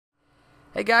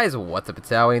Hey guys, what's up, it's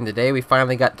Howie, and today we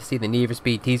finally got to see the Need for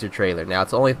Speed teaser trailer. Now,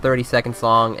 it's only 30 seconds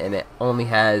long, and it only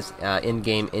has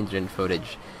in-game engine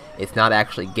footage. It's not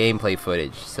actually gameplay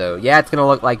footage. So, yeah, it's going to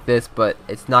look like this, but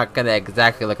it's not going to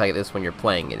exactly look like this when you're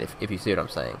playing it, if you see what I'm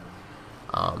saying.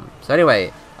 So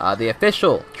anyway, the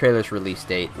official trailer's release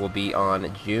date will be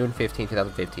on June 15,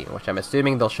 2015, which I'm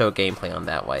assuming they'll show gameplay on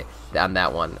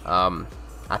that one.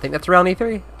 I think that's around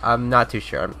E3. I'm not too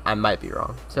sure. I might be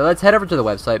wrong. So let's head over to the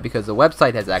website because the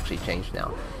website has actually changed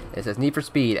now. It says Need for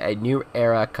Speed, a new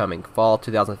era coming fall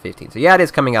 2015. So yeah, it is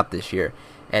coming out this year,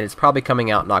 and it's probably coming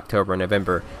out in October or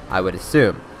November, I would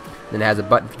assume. Then it has a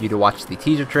button for you to watch the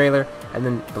teaser trailer, and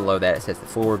then below that it says the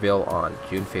full reveal on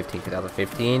June 15,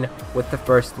 2015, with the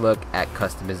first look at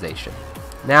customization.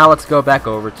 Now let's go back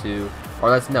over to,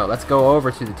 let's go over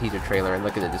to the teaser trailer and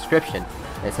look at the description.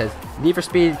 And it says, Need for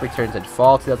Speed returns in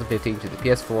fall 2015 to the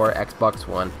PS4, Xbox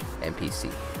One, and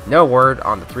PC. No word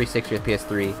on the 360 or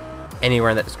PS3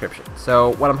 anywhere in that description.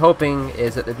 So what I'm hoping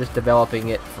is that they're just developing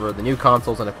it for the new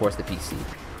consoles and of course the PC.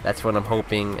 That's what I'm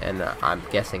hoping, and I'm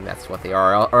guessing that's what they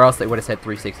are, or else they would have said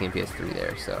 360 and PS3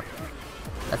 there, so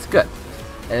that's good.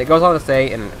 And it goes on to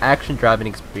say, in an action-driving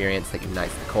experience that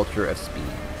unites the culture of speed,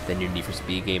 the new Need for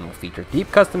Speed game will feature deep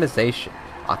customization,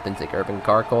 authentic urban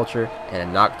car culture, and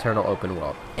a nocturnal open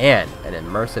world, and an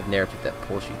immersive narrative that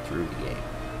pulls you through the game.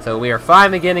 So we are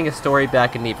finally getting a story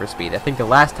back in Need for Speed. I think the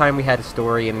last time we had a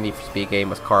story in a Need for Speed game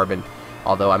was Carbon,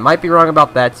 although I might be wrong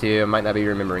about that too, I might not be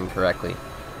remembering correctly.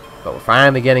 But we're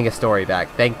finally getting a story back,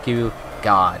 thank you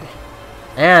God.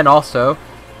 And also,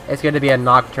 it's going to be a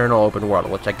nocturnal open world,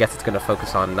 which I guess it's going to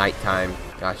focus on nighttime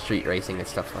street racing and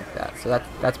stuff like that. So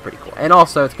that's pretty cool. And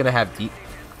also, it's going to have deep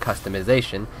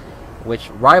customization, which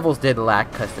Rivals did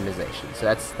lack customization. So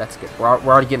that's good. We're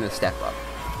already getting a step up.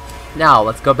 Now,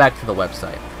 let's go back to the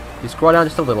website. You scroll down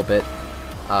just a little bit.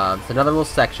 It's another little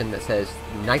section that says,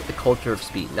 Unite the Culture of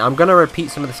Speed. Now, I'm going to repeat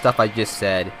some of the stuff I just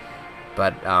said,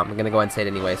 but I'm going to go ahead and say it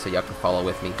anyway so y'all can follow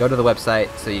with me. Go to the website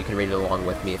so you can read it along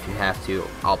with me if you have to.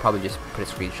 I'll probably just put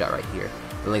a screenshot right here.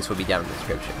 The links will be down in the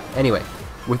description. Anyway,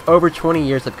 with over 20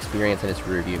 years of experience in its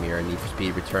rearview mirror, Need for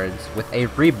Speed returns with a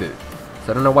reboot.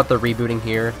 So I don't know what they're rebooting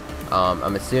here.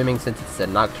 I'm assuming since it's a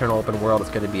nocturnal open world, it's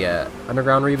going to be a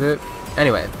Underground Reboot.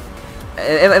 Anyway,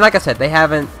 and like I said, they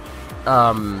haven't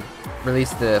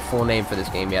released the full name for this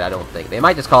game yet, I don't think. They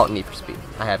might just call it Need for Speed.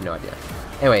 I have no idea.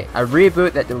 Anyway, a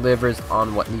reboot that delivers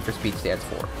on what Need for Speed stands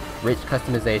for. Rich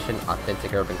customization,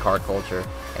 authentic urban car culture,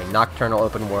 a nocturnal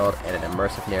open world, and an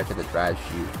immersive narrative that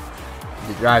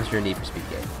drives your Need for Speed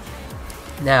game.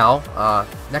 Now,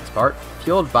 next part,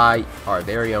 fueled by our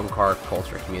very own car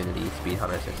culture community, Speed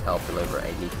Hunters has helped deliver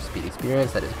a Need for Speed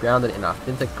experience that is grounded in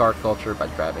authentic car culture by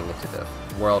driving into the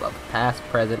world of the past,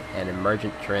 present, and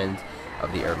emergent trends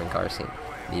of the urban car scene.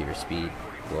 Need for Speed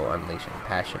will unleash a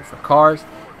passion for cars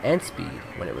and speed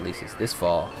when it releases this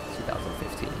fall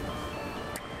 2015.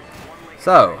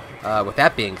 So, with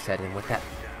that being said, and with that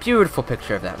beautiful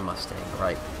picture of that Mustang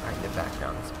right in the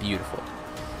background, it's beautiful.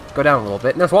 Go down a little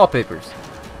bit, and there's wallpapers.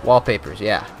 Wallpapers,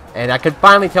 yeah. And I can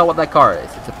finally tell what that car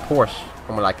is. It's a Porsche,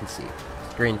 from what I can see.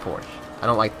 It's a green Porsche. I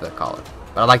don't like the color,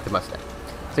 but I like the Mustang.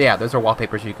 So yeah, those are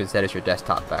wallpapers you can set as your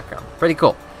desktop background. Pretty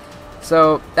cool.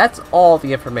 So, that's all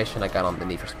the information I got on the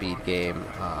Need for Speed game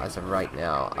as of right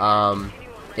now.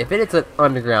 If it is an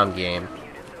underground game,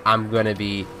 I'm going to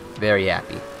be very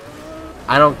happy.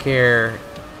 I don't care,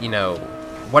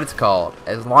 what it's called.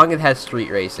 As long as it has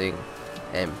street racing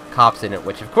and cops in it,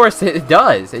 which of course it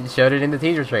does. It showed it in the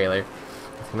teaser trailer.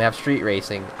 It's going to have street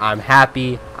racing. I'm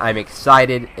happy. I'm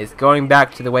excited. It's going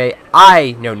back to the way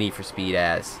I know Need for Speed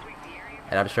as.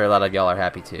 And I'm sure a lot of y'all are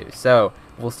happy too. So,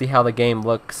 we'll see how the game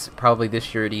looks probably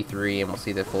this year at E3, and we'll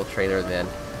see the full trailer then.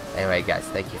 Anyway, guys,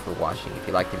 thank you for watching. If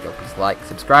you liked the video, please like,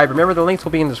 subscribe. Remember, the links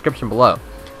will be in the description below.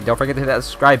 And don't forget to hit that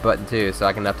subscribe button, too, so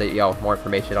I can update y'all with more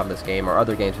information on this game or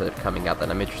other games that are coming out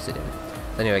that I'm interested in.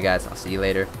 So anyway, guys, I'll see you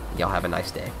later. Y'all have a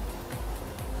nice day.